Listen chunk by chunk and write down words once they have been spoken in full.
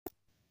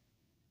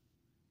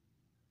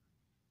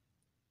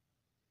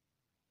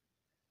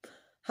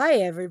Hi,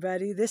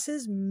 everybody. This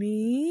is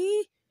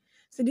me,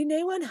 Cindy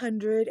Nay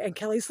 100, and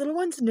Kelly's Little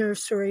One's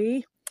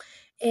Nursery.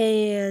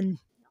 And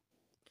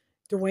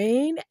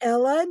Dwayne,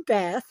 Ella, and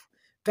Beth.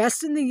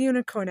 Beth's in the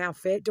unicorn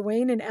outfit.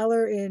 Dwayne and Ella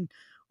are in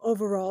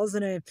overalls.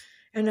 And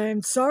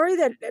I'm sorry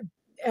that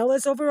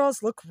Ella's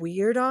overalls look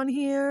weird on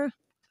here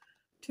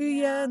to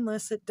you,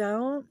 unless it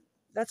don't.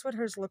 That's what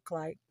hers look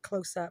like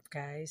close up,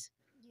 guys.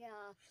 Yeah.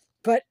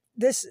 But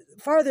this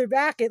farther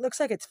back, it looks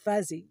like it's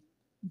fuzzy.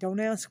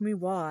 Don't ask me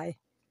why.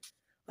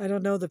 I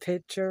don't know the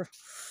picture.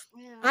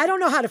 Yeah. I don't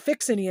know how to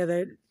fix any of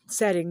the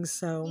settings,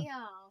 so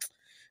Yeah.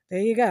 there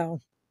you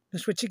go.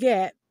 That's what you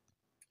get.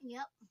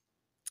 Yep.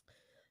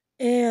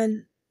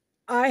 And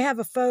I have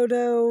a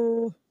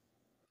photo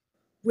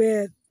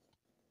with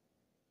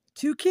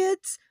two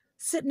kids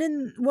sitting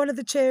in one of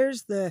the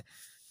chairs, the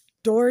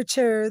Dora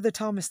chair, the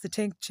Thomas the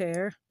Tank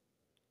chair.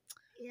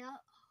 Yep.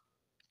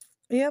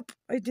 Yep,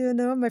 I do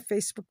know on my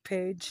Facebook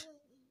page.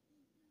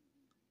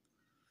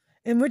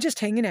 And we're just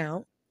hanging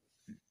out.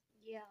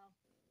 Yeah.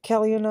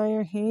 Kelly and I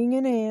are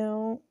hanging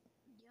out.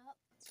 Yep.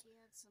 She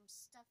had some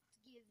stuff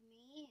to give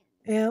me.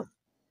 Yep.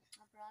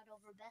 I brought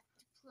over Beth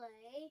to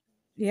play.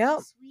 Yep.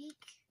 This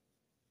week.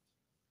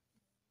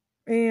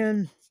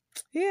 And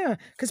yeah,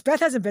 because Beth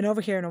hasn't been over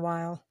here in a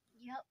while.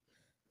 Yep.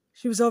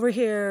 She was over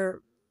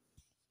here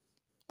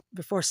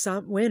before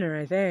some winter,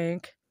 I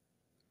think.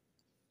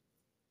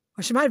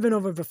 Or she might have been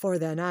over before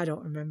then. I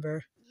don't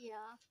remember. Yeah.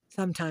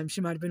 Sometimes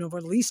she might have been over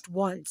at least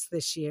once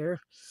this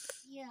year.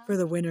 Yeah. For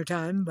the winter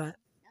time, but.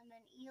 And then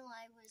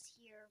Eli was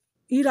here.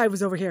 Eli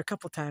was over here a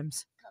couple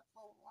times.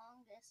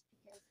 Longest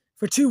because.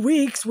 For 2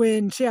 weeks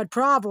when she had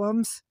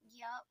problems.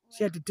 Yep.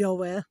 She had to deal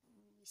with.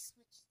 We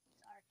switched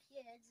our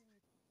kids and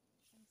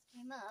things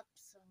came up,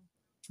 so.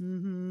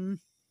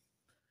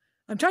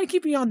 I'm trying to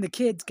keep you on the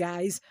kids,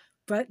 guys,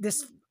 but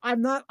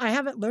I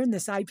haven't learned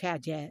this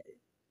iPad yet.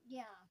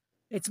 Yeah.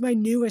 It's my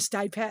newest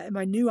iPad,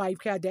 my new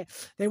iPad that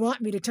they want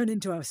me to turn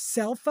into a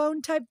cell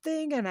phone type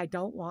thing, and I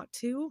don't want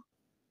to.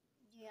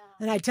 Yeah.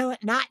 And I tell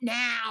it, not now.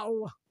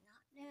 Not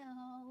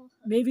now.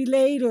 Maybe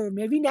later,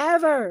 maybe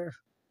never.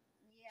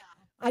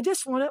 Yeah. I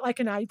just want it like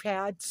an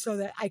iPad so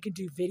that I can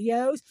do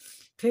videos,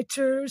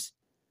 pictures,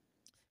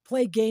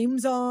 play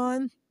games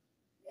on,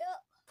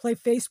 play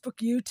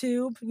Facebook,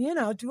 YouTube,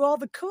 do all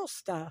the cool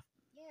stuff.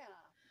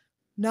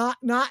 Yeah.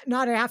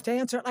 Not have to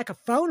answer it like a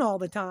phone all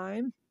the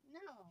time. No.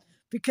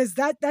 Because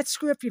that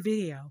screw up your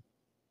video.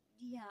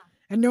 Yeah.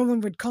 And no one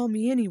would call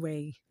me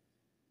anyway.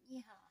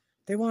 Yeah.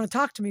 They want to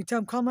talk to me, tell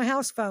them call my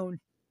house phone.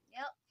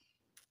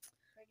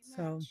 Yep.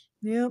 So, much.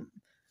 yep.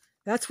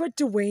 That's what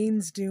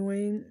Dwayne's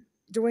doing.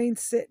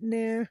 Dwayne's sitting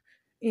there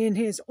in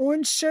his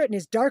orange shirt and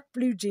his dark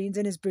blue jeans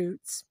and his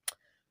boots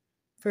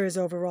for his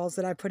overalls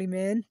that I put him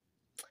in.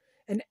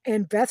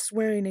 And Beth's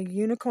wearing a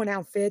unicorn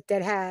outfit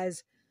that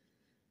has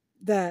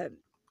the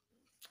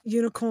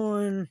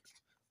unicorn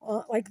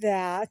like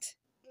that.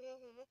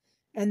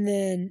 And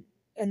then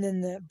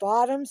the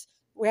bottoms,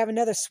 we have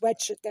another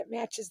sweatshirt that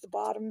matches the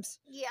bottoms.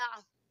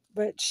 Yeah.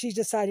 But she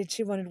decided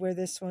she wanted to wear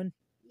this one.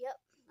 Yep,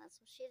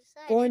 that's what she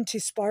decided. Born to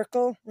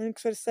sparkle,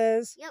 that's what it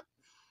says. Yep.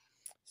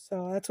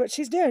 So that's what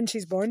she's doing.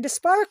 She's born to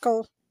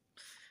sparkle.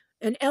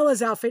 And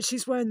Ella's outfit,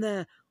 she's wearing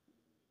the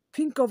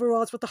pink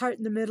overalls with the heart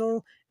in the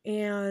middle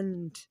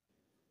and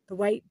the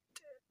white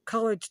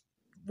collared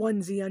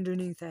onesie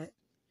underneath it.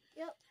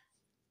 Yep.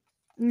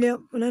 Yep,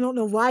 and I don't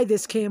know why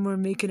this camera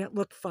making it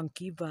look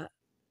funky, but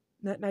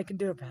nothing I can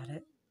do about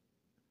it.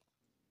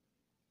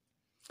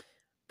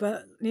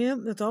 But yeah,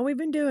 that's all we've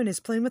been doing is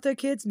playing with our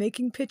kids,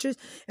 making pictures.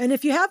 And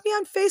if you have me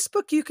on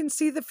Facebook, you can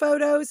see the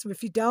photos.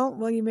 If you don't,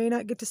 well, you may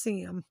not get to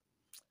see them.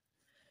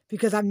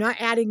 Because I'm not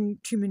adding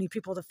too many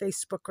people to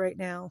Facebook right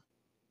now.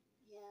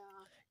 Yeah.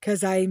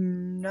 Because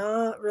I'm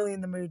not really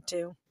in the mood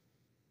to.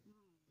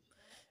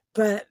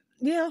 But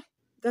yeah,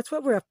 that's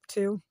what we're up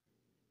to.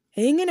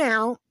 Hanging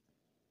out.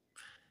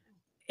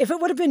 If it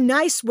would have been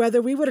nice weather,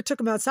 we would have took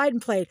them outside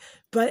and played.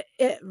 But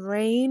it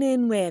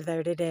raining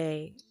weather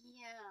today.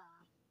 Yeah.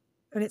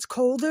 And it's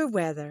colder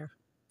weather.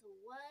 The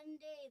one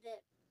day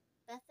that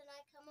Beth and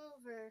I come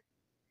over,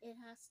 it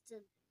has to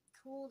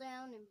cool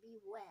down and be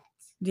wet.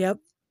 Yep.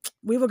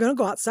 We were going to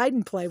go outside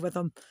and play with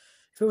them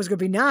if it was going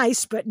to be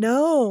nice, but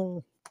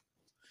no.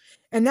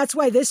 And that's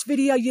why this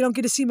video, you don't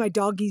get to see my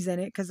doggies in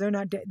it because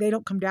they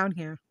don't come down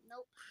here.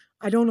 Nope.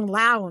 I don't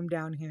allow them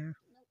down here.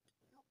 Nope.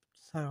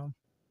 So,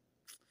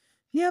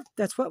 yep,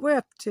 that's what we're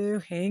up to,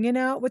 hanging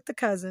out with the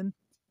cousin.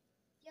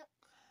 Yep.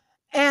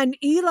 And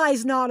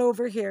Eli's not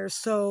over here,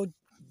 so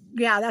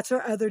yeah, that's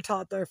our other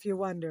toddler if you're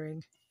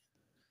wondering.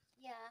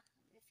 Yeah,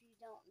 if you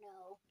don't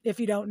know. If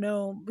you don't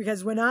know,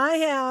 because when I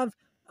have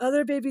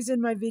other babies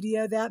in my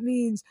video, that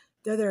means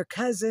they're their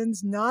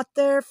cousins, not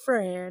their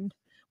friend.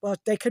 Well,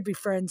 they could be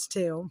friends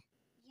too.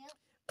 Yep.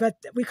 But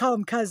we call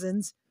them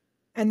cousins,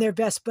 and they're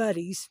best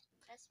buddies.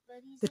 Best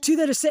buddies. The two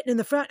that are sitting in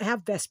the front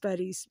have best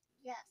buddies.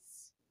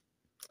 Yes.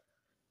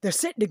 They're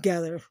sitting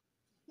together.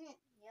 Yep.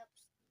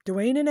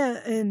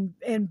 Dwayne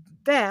and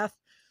Beth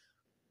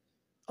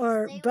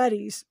are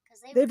buddies.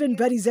 They've been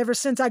buddies ever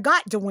since I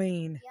got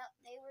Dwayne. Yep,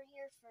 they were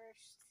here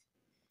first.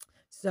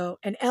 So,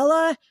 and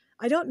Ella,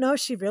 I don't know if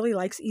she really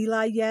likes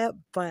Eli yet,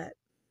 but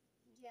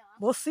Yeah.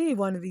 we'll see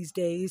one of these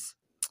days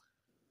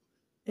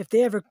if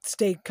they ever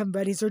come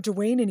buddies, or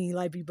Dwayne and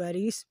Eli be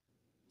buddies.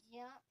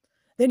 Yeah.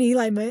 Then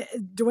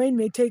Dwayne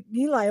may take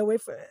Eli away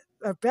from,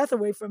 or Beth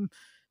away from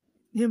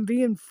him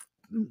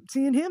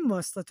seeing him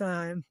most of the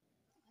time.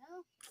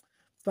 Well,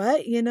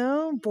 But,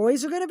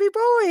 boys are going to be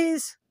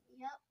boys.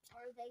 yep.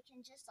 Or they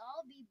can just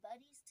all be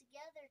buddies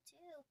together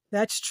too.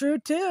 That's true,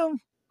 too.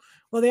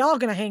 Well, they're all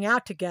going to hang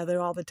out together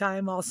all the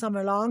time, all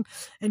summer long,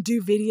 and do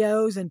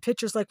videos and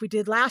pictures like we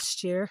did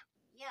last year.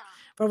 Yeah.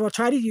 But we'll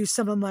try to use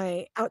some of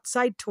my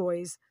outside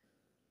toys,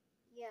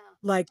 Yeah.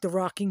 like the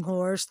rocking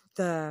horse,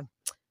 the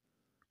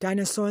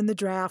dinosaur and the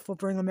giraffe. We'll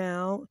bring them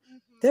out. Mm-hmm.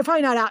 They're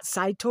probably not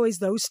outside toys,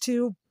 those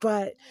two,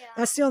 but Yeah.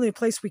 that's the only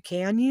place we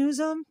can use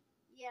them.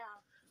 Yeah.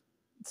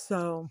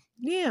 So,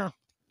 yeah.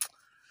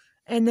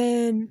 And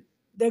then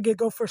they're going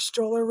to go for a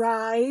stroller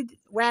ride,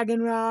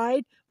 wagon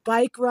ride,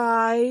 bike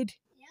ride,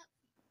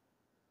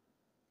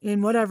 Yep.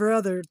 and whatever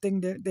other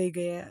thing that they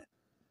get.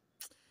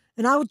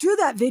 And I'll do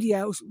that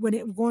video when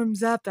it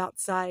warms up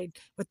outside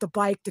with the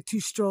bike, the 2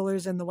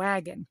 strollers, and the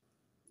wagon.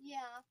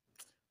 Yeah.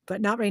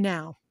 But not right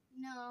now.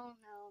 No, not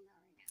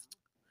right now.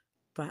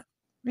 But,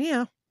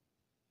 yeah.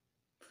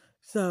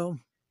 So,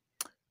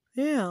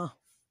 yeah.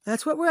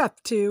 That's what we're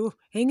up to.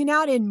 Hanging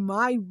out in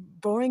my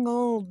boring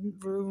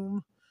old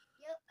room.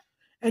 Yep.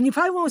 And you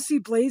probably won't see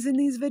Blaze in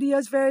these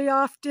videos very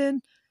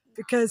often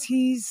because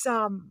he's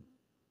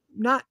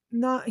not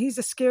he's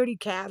a scaredy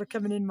cat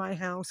coming in my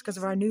house because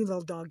of our new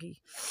little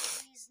doggy.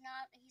 He's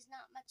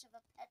not much of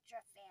a Petra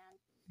fan.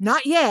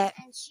 Not yet.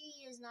 And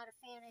she is not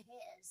a fan of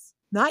his.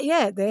 Not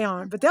yet. They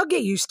aren't. But they'll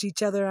get used to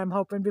each other, I'm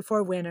hoping,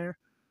 before winter.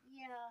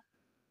 Yeah.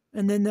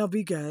 And then they'll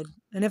be good.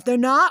 And if they're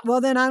not, well,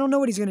 then I don't know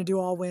what he's going to do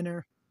all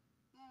winter.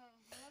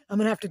 I'm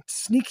going to have to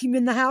sneak him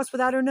in the house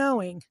without her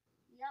knowing.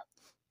 Yep.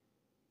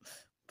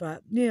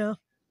 But, yeah.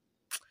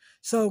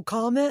 So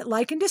comment,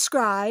 like, and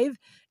subscribe,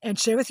 and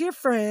share with your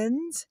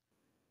friends,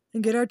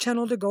 and get our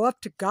channel to go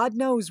up to God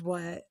knows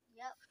what.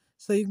 Yep.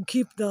 So you can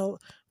keep the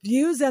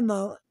views and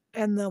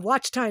the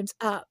watch times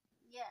up.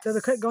 Yes. So they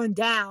quit going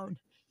down.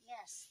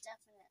 Yes,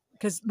 definitely.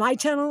 Because my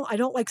channel, I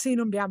don't like seeing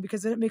them down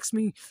because then it makes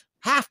me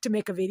have to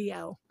make a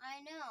video.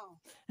 I know.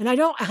 And I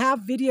don't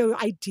have video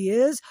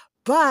ideas,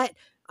 but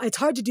it's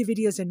hard to do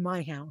videos in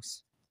my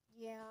house.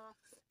 Yeah.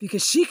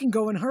 Because she can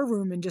go in her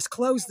room and just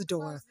close the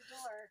door. Close the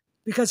door.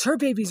 Because her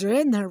babies are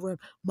in their room.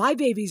 My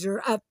babies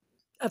are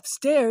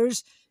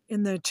upstairs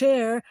in the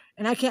chair,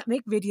 and I can't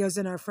make videos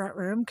in our front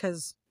room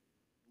because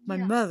my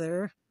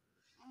mother.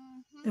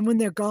 Mm-hmm. And when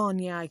they're gone,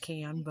 yeah, I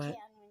can, You but can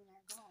when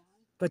they're gone.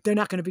 but they're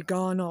not going to be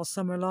gone all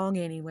summer long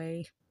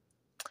anyway.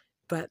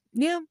 But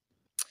yeah,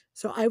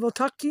 so I will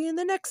talk to you in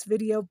the next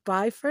video.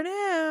 Bye for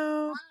now.